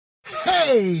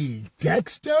Hey,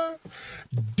 Dexter,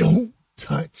 don't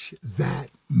touch that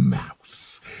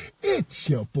mouse. It's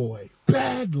your boy,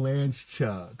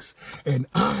 BadlandsChugs, and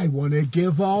I want to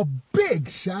give a big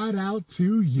shout out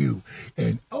to you.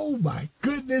 And oh my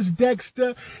goodness,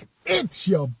 Dexter, it's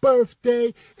your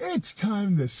birthday. It's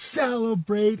time to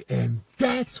celebrate, and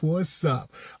that's what's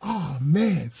up. Oh,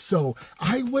 man. So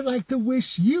I would like to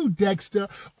wish you, Dexter,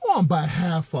 on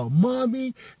behalf of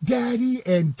Mommy, Daddy,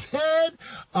 and Ted,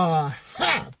 a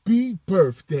happy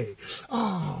birthday.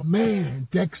 Oh, man,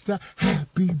 Dexter,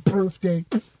 happy birthday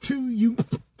to you.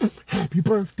 Happy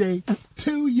birthday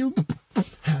to you.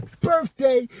 Happy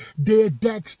birthday, dear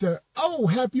Dexter. Oh,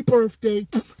 happy birthday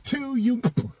to you.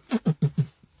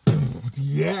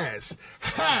 Yes,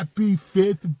 happy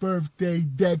 5th birthday,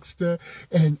 Dexter.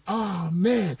 And oh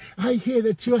man, I hear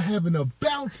that you're having a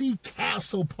bouncy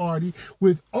castle party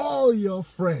with all your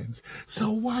friends.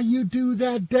 So while you do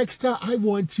that, Dexter, I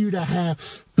want you to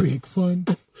have big fun,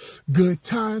 good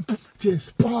time,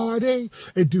 just party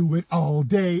and do it all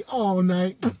day, all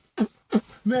night.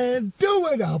 Man, do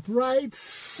it up, right?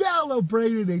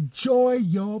 Celebrate and enjoy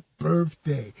your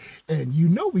birthday. And you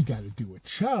know we got to do a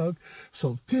chug.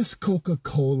 So this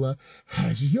Coca-Cola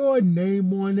has your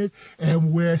name on it,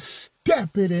 and we're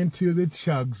stepping into the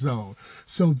chug zone.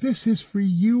 So this is for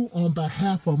you on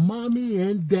behalf of Mommy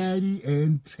and Daddy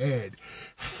and Ted.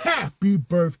 Happy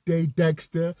birthday,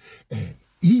 Dexter, and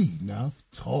enough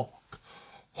talk.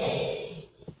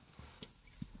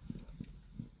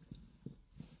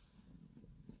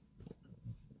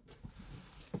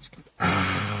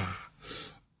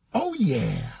 Oh,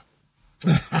 yeah.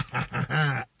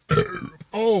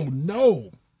 Oh,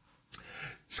 no.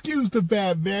 Excuse the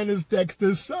bad manners,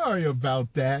 Dexter. Sorry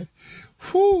about that.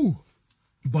 Whew.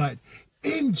 But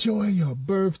enjoy your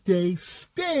birthday.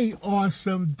 Stay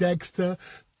awesome, Dexter.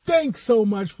 Thanks so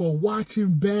much for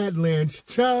watching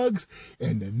BadlandsChugs.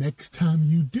 And the next time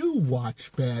you do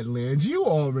watch Badlands, you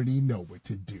already know what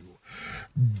to do.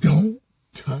 Don't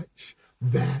touch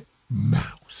that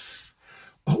mouse.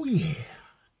 Oh, yeah.